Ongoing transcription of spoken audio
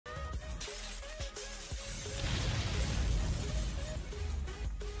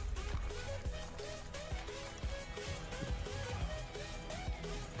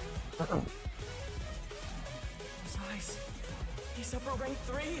His eyes. He's upper rank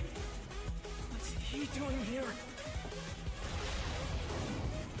 3? What's he doing here?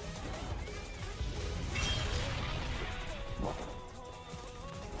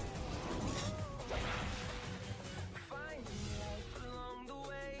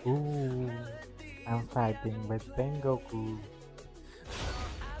 Ooh, I'm fighting with Rengoku.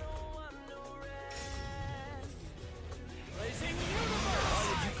 Why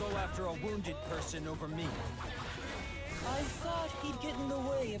would you go after a wounded person over me? I thought he'd get in the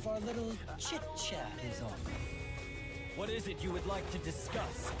way if our little chit-chat is on. What is it you would like to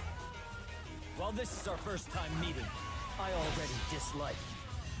discuss? Well, this is our first time meeting. I already dislike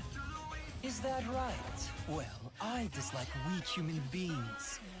you. Is that right? Well, I dislike weak human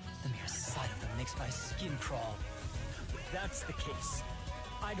beings. The mere sight of them makes my skin crawl. If that's the case,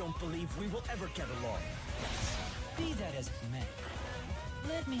 I don't believe we will ever get along. Be that as it may,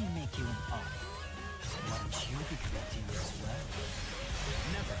 let me make you an offer. Why don't you become a demon as well?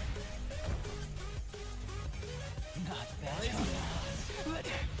 Never. Not bad.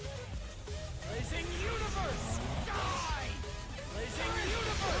 Blazing Universe! Die! Blazing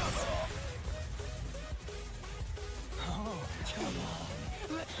Universe! Oh, come on.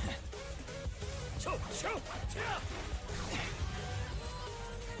 Choke, choke!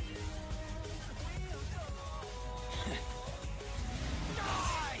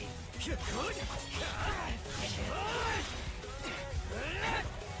 Die! You good?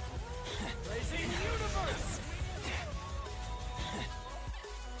 Blazing Universe!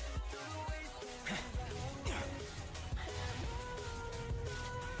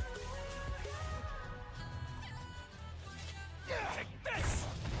 Take this!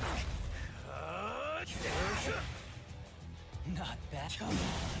 Not bad. Come on.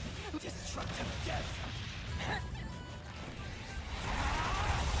 Destructive death!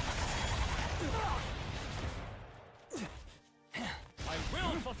 I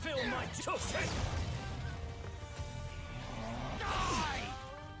will fulfill my duty! Die!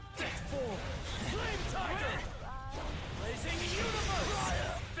 Fit form! Flame Tiger! Blazing Universe!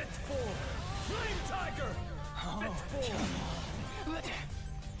 Fit form! Flame Tiger! Fit form!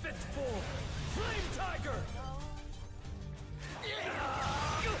 Fit form! Flame Tiger!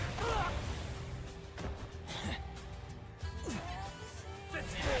 Fit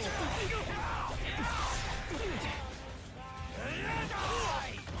form!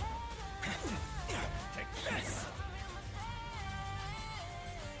 Die! Take this!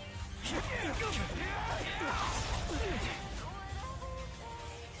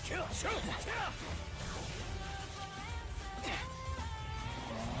 Kill!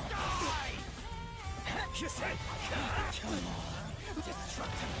 Die! You say, come on!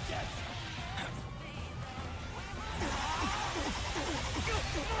 Destructive death!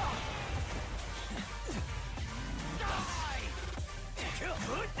 Die! Kill!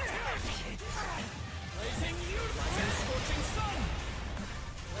 Blazing Universe! Scorching Sun!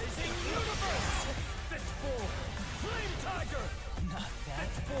 Blazing Universe! Fit form! Flame Tiger! Not bad.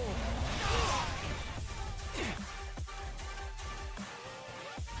 Fit form!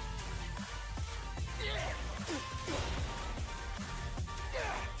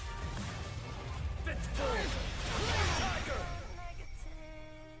 Fit form! Flame Tiger!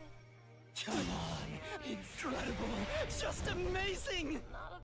 Come on. Incredible. Just amazing.